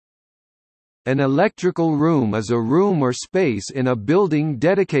An electrical room is a room or space in a building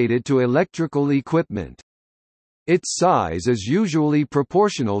dedicated to electrical equipment. Its size is usually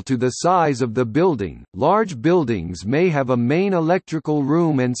proportional to the size of the building. Large buildings may have a main electrical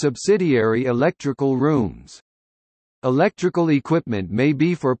room and subsidiary electrical rooms. Electrical equipment may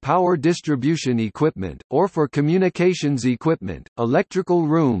be for power distribution equipment, or for communications equipment. Electrical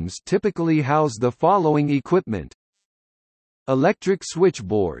rooms typically house the following equipment: electric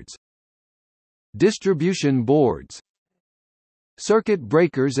switchboards, distribution boards, circuit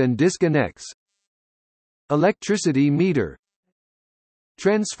breakers and disconnects, electricity meter,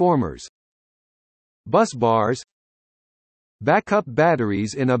 transformers, bus bars, backup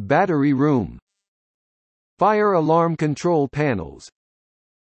batteries in a battery room, fire alarm control panels,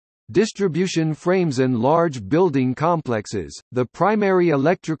 distribution frames. In large building complexes, the primary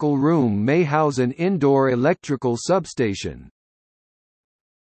electrical room may house an indoor electrical substation.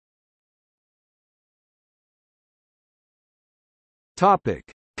 Topic: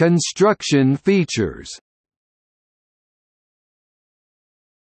 Construction features.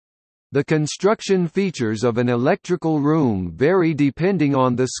 The construction features of an electrical room vary depending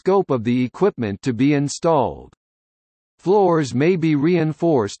on the scope of the equipment to be installed. Floors may be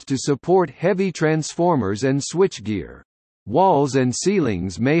reinforced to support heavy transformers and switchgear. Walls and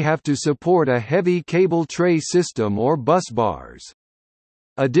ceilings may have to support a heavy cable tray system or bus bars.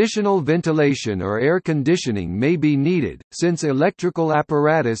 Additional ventilation or air conditioning may be needed, since electrical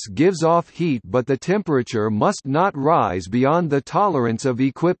apparatus gives off heat but the temperature must not rise beyond the tolerance of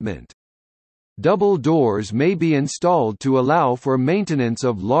equipment. Double doors may be installed to allow for maintenance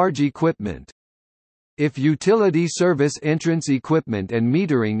of large equipment. If utility service entrance equipment and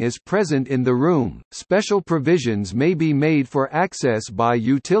metering is present in the room, special provisions may be made for access by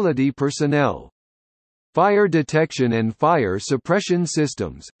utility personnel. Fire detection and fire suppression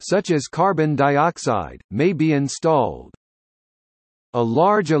systems, such as carbon dioxide, may be installed. A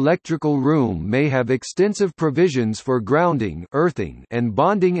large electrical room may have extensive provisions for grounding, earthing, and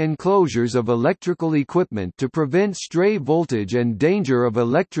bonding enclosures of electrical equipment to prevent stray voltage and danger of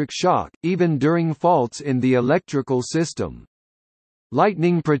electric shock, even during faults in the electrical system.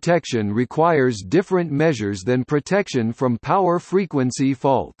 Lightning protection requires different measures than protection from power frequency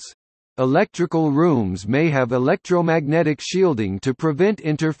faults. Electrical rooms may have electromagnetic shielding to prevent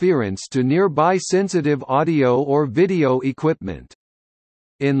interference to nearby sensitive audio or video equipment.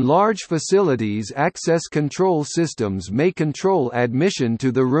 In large facilities, access control systems may control admission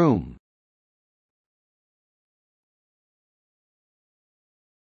to the room.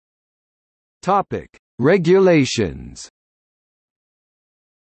 Topic: Regulations.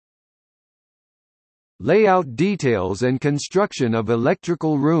 Layout details and construction of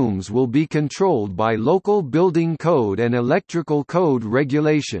electrical rooms will be controlled by local building code and electrical code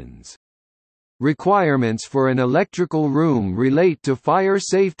regulations. Requirements for an electrical room relate to fire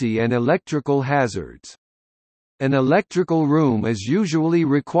safety and electrical hazards. An electrical room is usually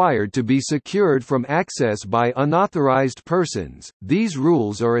required to be secured from access by unauthorized persons. These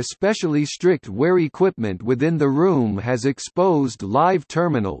rules are especially strict where equipment within the room has exposed live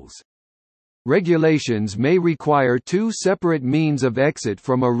terminals. Regulations may require two separate means of exit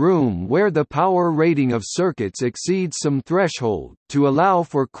from a room where the power rating of circuits exceeds some threshold, to allow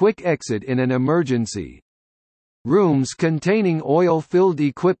for quick exit in an emergency. Rooms containing oil-filled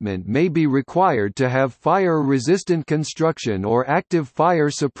equipment may be required to have fire-resistant construction or active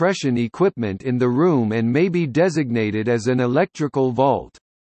fire suppression equipment in the room and may be designated as an electrical vault.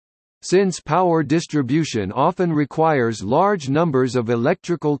 Since power distribution often requires large numbers of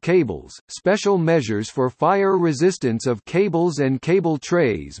electrical cables, special measures for fire resistance of cables and cable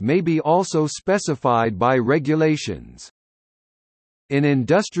trays may be also specified by regulations. In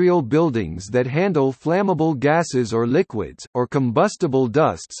industrial buildings that handle flammable gases or liquids, or combustible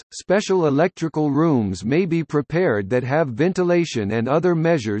dusts, special electrical rooms may be prepared that have ventilation and other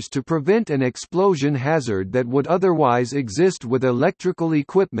measures to prevent an explosion hazard that would otherwise exist with electrical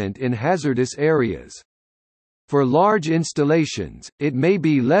equipment in hazardous areas. For large installations, it may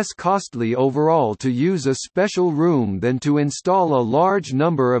be less costly overall to use a special room than to install a large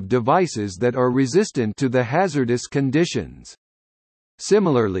number of devices that are resistant to the hazardous conditions.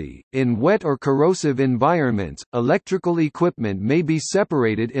 Similarly, in wet or corrosive environments, electrical equipment may be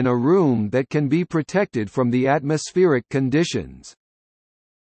separated in a room that can be protected from the atmospheric conditions.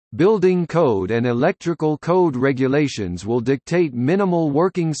 Building code and electrical code regulations will dictate minimal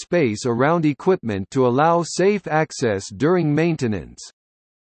working space around equipment to allow safe access during maintenance.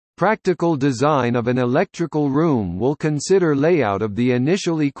 Practical design of an electrical room will consider layout of the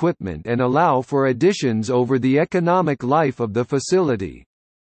initial equipment and allow for additions over the economic life of the facility.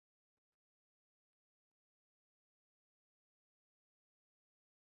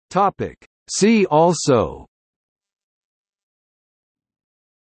 See also: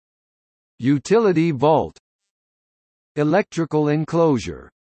 utility vault, electrical enclosure.